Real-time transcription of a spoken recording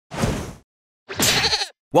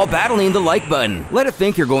While battling the like button, let it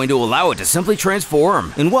think you're going to allow it to simply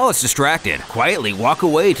transform, and while it's distracted, quietly walk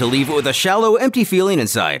away to leave it with a shallow, empty feeling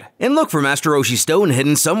inside. And look for Master Roshi's stone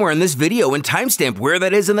hidden somewhere in this video and timestamp where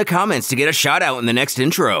that is in the comments to get a shout out in the next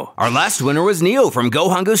intro. Our last winner was Neo from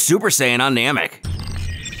Gohango's Super Saiyan on Namek.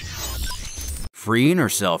 Freeing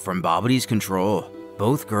herself from Babidi's control,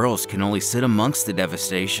 both girls can only sit amongst the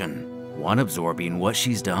devastation, one absorbing what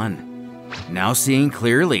she's done. Now seeing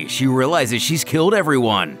clearly, she realizes she's killed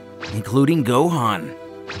everyone, including Gohan.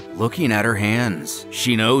 Looking at her hands,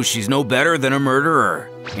 she knows she's no better than a murderer,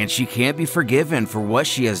 and she can't be forgiven for what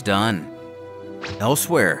she has done.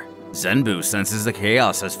 Elsewhere, Zenbu senses the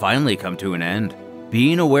chaos has finally come to an end,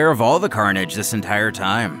 being aware of all the carnage this entire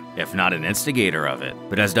time, if not an instigator of it,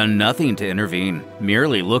 but has done nothing to intervene,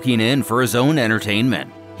 merely looking in for his own entertainment.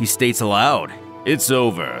 He states aloud, "It's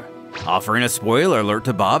over," offering a spoiler alert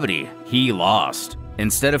to Babidi. He lost.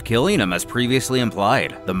 Instead of killing him as previously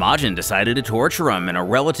implied, the Majin decided to torture him in a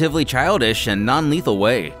relatively childish and non-lethal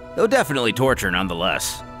way, though definitely torture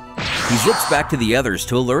nonetheless. He zips back to the others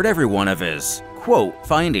to alert everyone of his, quote,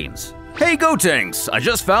 findings. "Hey Gotenks, I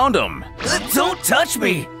just found him!" "Don't touch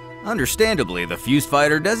me!" Understandably, the fused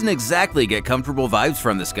fighter doesn't exactly get comfortable vibes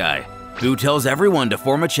from this guy. Boo tells everyone to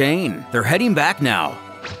form a chain. They're heading back now.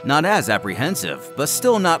 Not as apprehensive, but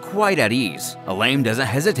still not quite at ease. Elaine doesn't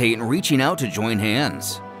hesitate in reaching out to join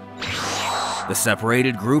hands. The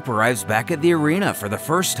separated group arrives back at the arena for the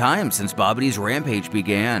first time since Babidi's rampage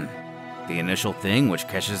began. The initial thing which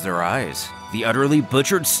catches their eyes, the utterly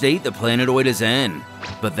butchered state the planetoid is in.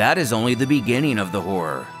 But that is only the beginning of the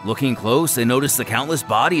horror. Looking close, they notice the countless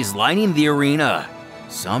bodies lining the arena.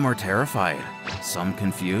 Some are terrified, some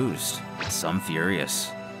confused, some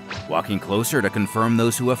furious. Walking closer to confirm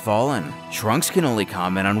those who have fallen, Trunks can only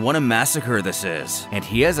comment on what a massacre this is, and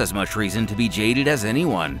he has as much reason to be jaded as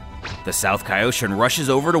anyone. The South Kaioshin rushes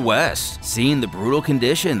over to West, seeing the brutal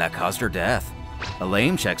condition that caused her death.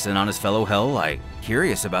 Elaine checks in on his fellow Helllight,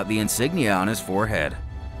 curious about the insignia on his forehead.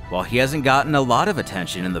 While he hasn't gotten a lot of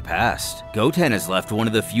attention in the past, Goten is left one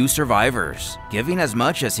of the few survivors, giving as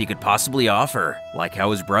much as he could possibly offer, like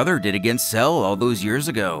how his brother did against Cell all those years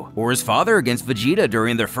ago, or his father against Vegeta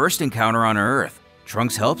during their first encounter on Earth.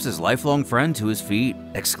 Trunks helps his lifelong friend to his feet,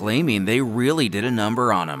 exclaiming they really did a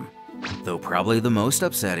number on him. Though probably the most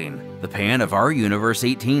upsetting, the Pan of our Universe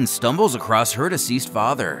 18 stumbles across her deceased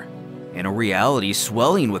father, in a reality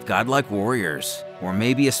swelling with godlike warriors, or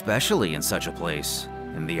maybe especially in such a place.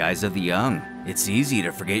 In the eyes of the young, it's easy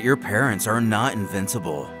to forget your parents are not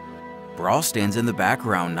invincible. Brawl stands in the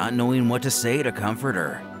background not knowing what to say to comfort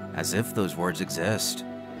her, as if those words exist.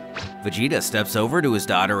 Vegeta steps over to his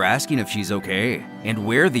daughter asking if she's okay, and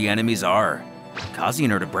where the enemies are, causing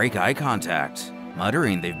her to break eye contact,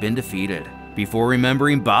 muttering they've been defeated, before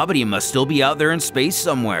remembering Babidi must still be out there in space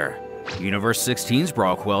somewhere. Universe 16's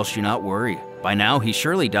Brawl quells she not worry. By now he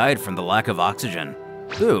surely died from the lack of oxygen.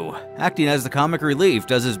 Boo, acting as the comic relief,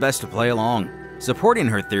 does his best to play along, supporting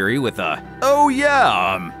her theory with a, "Oh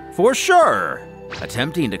yeah, for sure."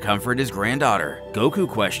 Attempting to comfort his granddaughter, Goku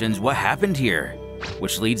questions what happened here,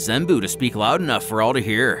 which leads Zenbu to speak loud enough for all to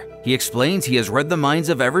hear. He explains he has read the minds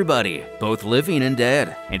of everybody, both living and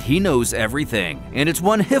dead, and he knows everything, and it's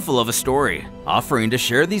one hiffle of a story, offering to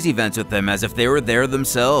share these events with them as if they were there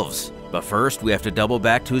themselves. But first, we have to double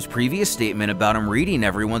back to his previous statement about him reading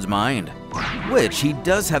everyone's mind, which he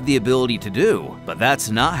does have the ability to do, but that's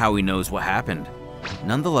not how he knows what happened.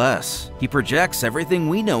 Nonetheless, he projects everything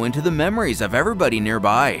we know into the memories of everybody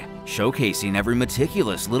nearby, showcasing every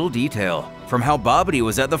meticulous little detail, from how Babidi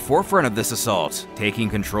was at the forefront of this assault, taking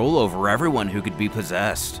control over everyone who could be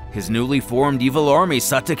possessed. His newly formed evil army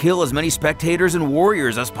sought to kill as many spectators and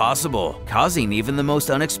warriors as possible, causing even the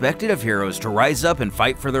most unexpected of heroes to rise up and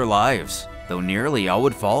fight for their lives, though nearly all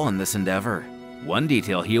would fall in this endeavor. One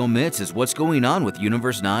detail he omits is what's going on with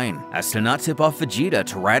Universe 9, as to not tip off Vegeta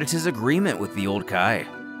to Raditz' agreement with the old Kai.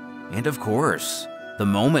 And of course, the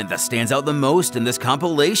moment that stands out the most in this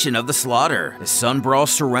compilation of the slaughter is Sun Brawl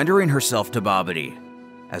surrendering herself to Babidi.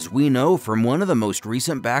 As we know from one of the most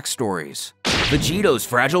recent backstories, Vegito's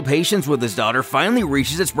fragile patience with his daughter finally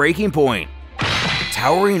reaches its breaking point.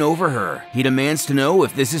 Towering over her, he demands to know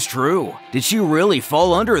if this is true. Did she really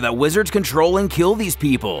fall under that wizard's control and kill these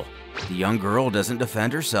people? The young girl doesn't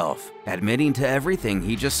defend herself, admitting to everything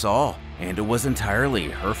he just saw, and it was entirely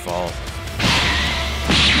her fault.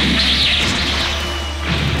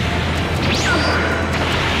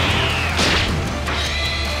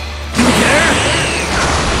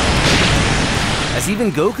 As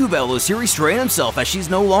even Goku bellows to restrain himself as she's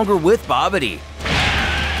no longer with Babidi.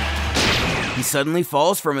 He suddenly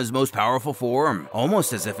falls from his most powerful form,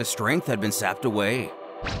 almost as if his strength had been sapped away.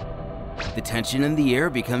 The tension in the air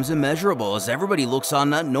becomes immeasurable as everybody looks on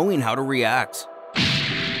not knowing how to react.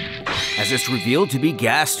 As it's revealed to be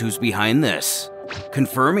Gast who's behind this.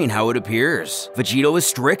 Confirming how it appears, Vegito is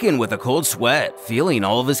stricken with a cold sweat, feeling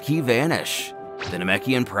all of his ki vanish. The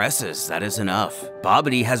Namekian presses, that is enough.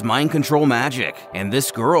 Babidi has mind control magic, and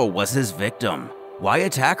this girl was his victim. Why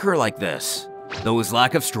attack her like this? Though his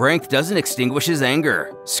lack of strength doesn't extinguish his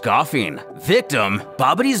anger. Scoffing, victim,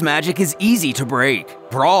 Babidi's magic is easy to break.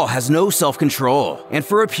 Brawl has no self-control, and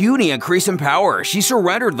for a puny increase in power, she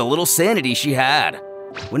surrendered the little sanity she had.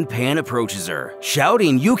 When Pan approaches her,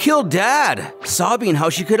 shouting, "You killed Dad!" sobbing how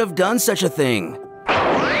she could have done such a thing.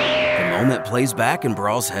 The moment plays back in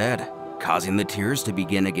Brawl's head, causing the tears to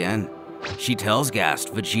begin again. She tells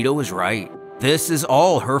Gast Vegito is right. This is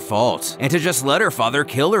all her fault, and to just let her father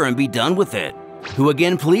kill her and be done with it. Who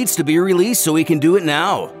again pleads to be released so he can do it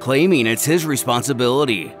now, claiming it's his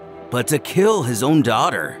responsibility. But to kill his own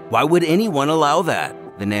daughter, why would anyone allow that?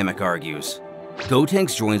 The Namek argues.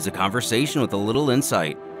 Gotenks joins the conversation with a little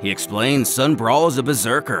insight. He explains Sun Brawl is a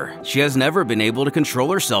berserker. She has never been able to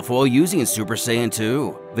control herself while using Super Saiyan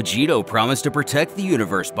 2. Vegito promised to protect the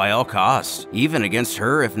universe by all costs, even against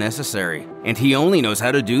her if necessary. And he only knows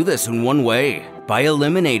how to do this in one way, by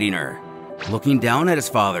eliminating her. Looking down at his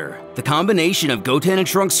father, the combination of Goten and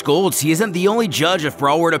Trunks scolds he isn't the only judge if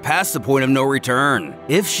Brawl were to pass the point of no return.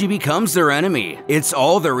 If she becomes their enemy, it's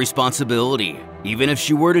all their responsibility. Even if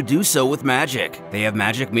she were to do so with magic, they have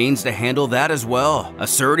magic means to handle that as well,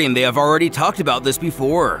 asserting they have already talked about this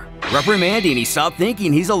before. Reprimanding he stopped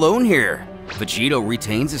thinking he's alone here. Vegito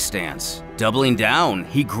retains his stance. Doubling down,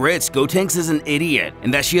 he grits Gotenks is an idiot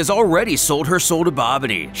and that she has already sold her soul to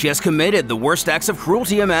Babidi. She has committed the worst acts of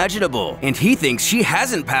cruelty imaginable, and he thinks she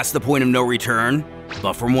hasn't passed the point of no return.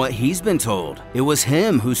 But from what he's been told, it was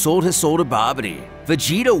him who sold his soul to Babidi.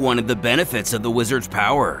 Vegito wanted the benefits of the wizard's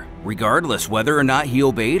power, regardless whether or not he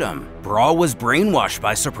obeyed him. Brawl was brainwashed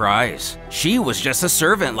by surprise. She was just a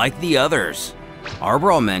servant like the others.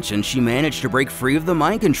 Arbral mentioned she managed to break free of the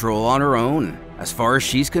mind control on her own. As far as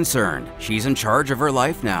she's concerned, she's in charge of her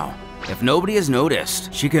life now. If nobody has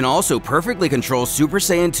noticed, she can also perfectly control Super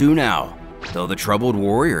Saiyan 2 now. Though the troubled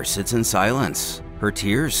warrior sits in silence, her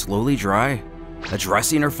tears slowly dry.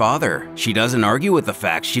 Addressing her father, she doesn't argue with the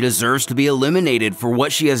fact she deserves to be eliminated for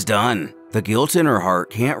what she has done. The guilt in her heart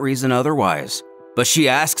can't reason otherwise. But she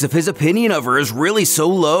asks if his opinion of her is really so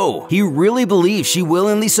low. He really believes she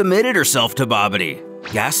willingly submitted herself to Babidi.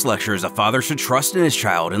 Gast lectures a father should trust in his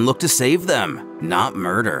child and look to save them, not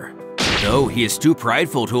murder. Though he is too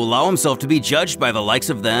prideful to allow himself to be judged by the likes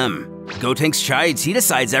of them. Gotenks chides he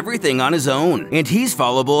decides everything on his own, and he's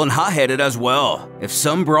fallible and hot-headed as well. If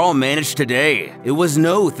some Brawl managed today, it was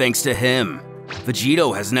no thanks to him.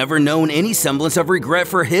 Vegito has never known any semblance of regret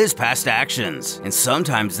for his past actions, and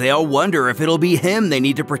sometimes they all wonder if it'll be him they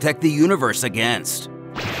need to protect the universe against.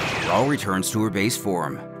 Brawl returns to her base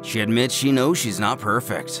form. She admits she knows she's not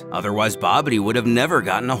perfect, otherwise Babidi would have never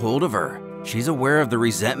gotten a hold of her. She's aware of the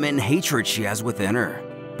resentment and hatred she has within her.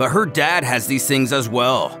 But her dad has these things as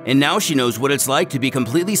well, and now she knows what it's like to be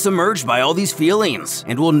completely submerged by all these feelings,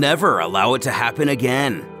 and will never allow it to happen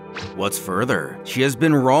again. What's further, she has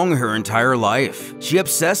been wrong her entire life. She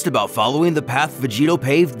obsessed about following the path Vegito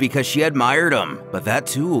paved because she admired him, but that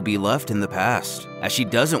too will be left in the past, as she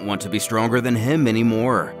doesn't want to be stronger than him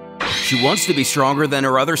anymore. She wants to be stronger than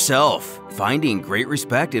her other self, finding great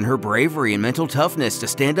respect in her bravery and mental toughness to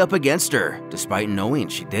stand up against her, despite knowing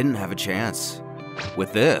she didn't have a chance.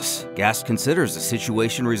 With this, Gast considers the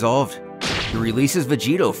situation resolved. He releases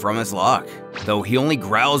Vegito from his lock, though he only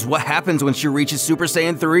growls what happens when she reaches Super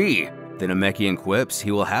Saiyan 3. The Namekian quips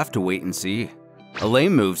he will have to wait and see.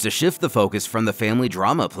 Elaine moves to shift the focus from the family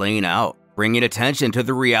drama playing out, bringing attention to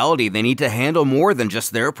the reality they need to handle more than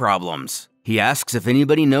just their problems. He asks if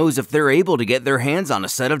anybody knows if they're able to get their hands on a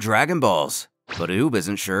set of Dragon Balls, but Oob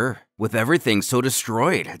isn't sure. With everything so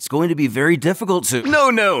destroyed, it's going to be very difficult to— No,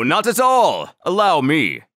 not at all! Allow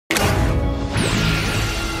me.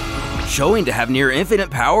 Showing to have near infinite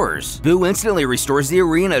powers, Boo instantly restores the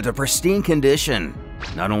arena to pristine condition.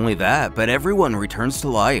 Not only that, but everyone returns to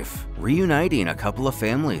life, reuniting a couple of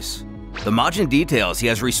families. The Majin details he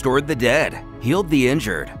has restored the dead, healed the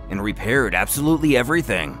injured, and repaired absolutely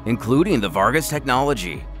everything, including the Vargas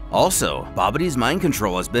technology. Also, Babidi's mind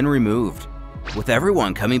control has been removed. With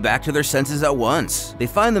everyone coming back to their senses at once, they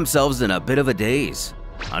find themselves in a bit of a daze,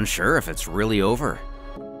 unsure if it's really over.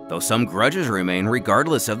 Though some grudges remain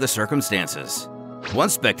regardless of the circumstances. One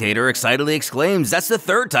spectator excitedly exclaims that's the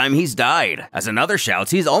third time he's died, as another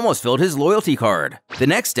shouts he's almost filled his loyalty card. The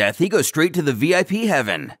next death, he goes straight to the VIP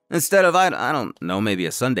heaven, instead of, I don't know, maybe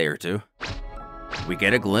a Sunday or two. We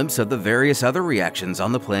get a glimpse of the various other reactions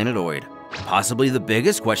on the planetoid. Possibly the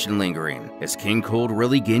biggest question lingering, is King Cold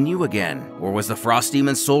really Ginyu again? Or was the Frost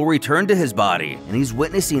Demon's soul returned to his body, and he's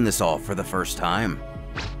witnessing this all for the first time?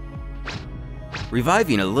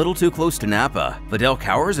 Reviving a little too close to Nappa, Videl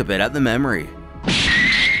cowers a bit at the memory.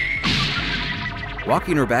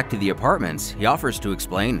 Walking her back to the apartments, he offers to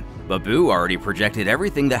explain, but Boo already projected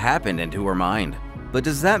everything that happened into her mind. But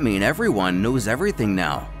does that mean everyone knows everything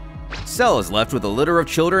now? Cell is left with a litter of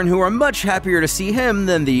children who are much happier to see him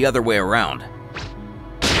than the other way around.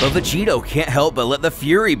 But Vegito can't help but let the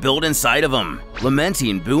fury build inside of him.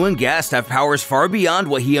 Lamenting, Boo and Gast have powers far beyond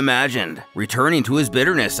what he imagined, returning to his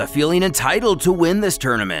bitterness of feeling entitled to win this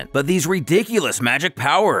tournament. But these ridiculous magic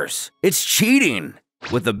powers, it's cheating!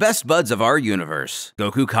 With the best buds of our universe,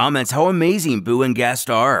 Goku comments how amazing Boo and Gast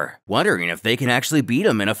are, wondering if they can actually beat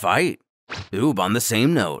him in a fight. Oob on the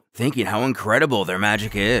same note, thinking how incredible their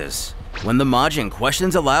magic is, when the Majin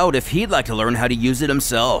questions aloud if he'd like to learn how to use it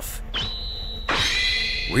himself.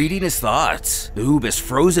 Reading his thoughts, Oob is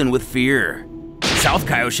frozen with fear. South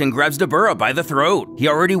Kaioshin grabs Dabura by the throat. He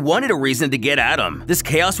already wanted a reason to get at him. This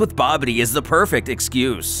chaos with Babidi is the perfect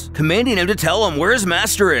excuse, commanding him to tell him where his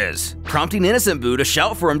master is, prompting innocent Boo to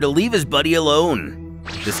shout for him to leave his buddy alone.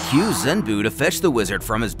 This cues Zen Boo to fetch the wizard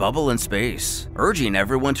from his bubble in space, urging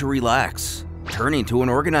everyone to relax. Turning to an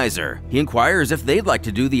organizer, he inquires if they'd like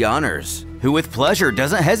to do the honors, who with pleasure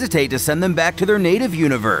doesn't hesitate to send them back to their native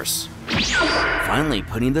universe, finally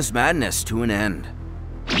putting this madness to an end.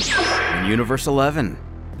 In Universe 11,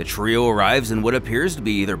 the trio arrives in what appears to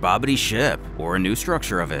be either Babidi's ship or a new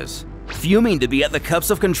structure of his. Fuming to be at the cups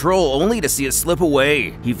of control only to see it slip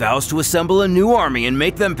away, he vows to assemble a new army and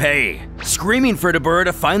make them pay, screaming for Dabura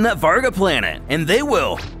to find that Varga planet, and they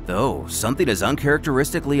will! Though, something is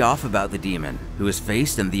uncharacteristically off about the demon, who is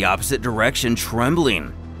faced in the opposite direction,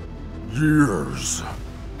 trembling. Years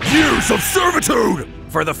of servitude!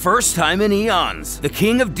 For the first time in eons, the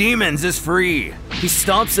King of Demons is free. He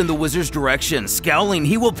stomps in the wizard's direction, scowling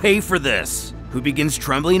he will pay for this, who begins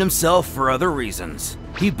trembling himself for other reasons.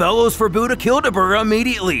 He bellows for Boo to kill Dabura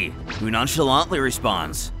immediately, who nonchalantly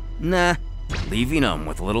responds, nah, leaving him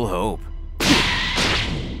with little hope.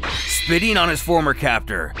 Spitting on his former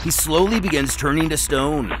captor, he slowly begins turning to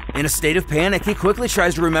stone. In a state of panic, he quickly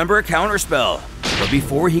tries to remember a counterspell, but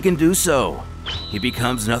before he can do so, he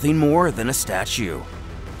becomes nothing more than a statue.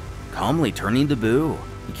 Calmly turning to Boo,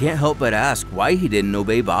 he can't help but ask why he didn't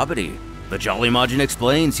obey Babidi. The Jolly Majin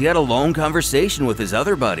explains he had a long conversation with his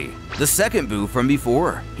other buddy, the second Boo from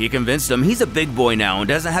before. He convinced him he's a big boy now and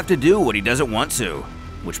doesn't have to do what he doesn't want to,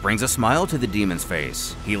 which brings a smile to the demon's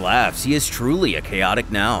face. He laughs, he is truly a chaotic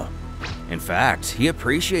now. In fact, he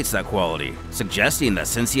appreciates that quality, suggesting that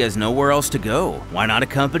since he has nowhere else to go, why not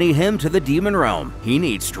accompany him to the demon realm? He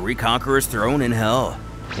needs to reconquer his throne in hell.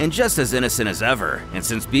 And just as innocent as ever, and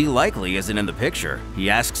since B likely isn't in the picture, he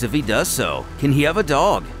asks if he does so, can he have a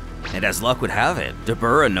dog? And as luck would have it,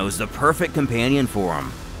 Dabura knows the perfect companion for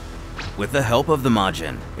him. With the help of the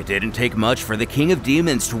Majin, it didn't take much for the King of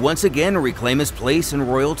Demons to once again reclaim his place in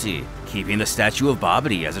royalty, keeping the statue of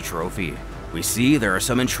Babidi as a trophy. We see there are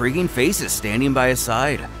some intriguing faces standing by his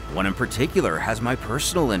side. One in particular has my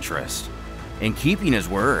personal interest. In keeping his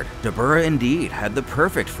word, Dabura indeed had the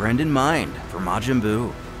perfect friend in mind for Majin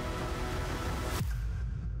Buu.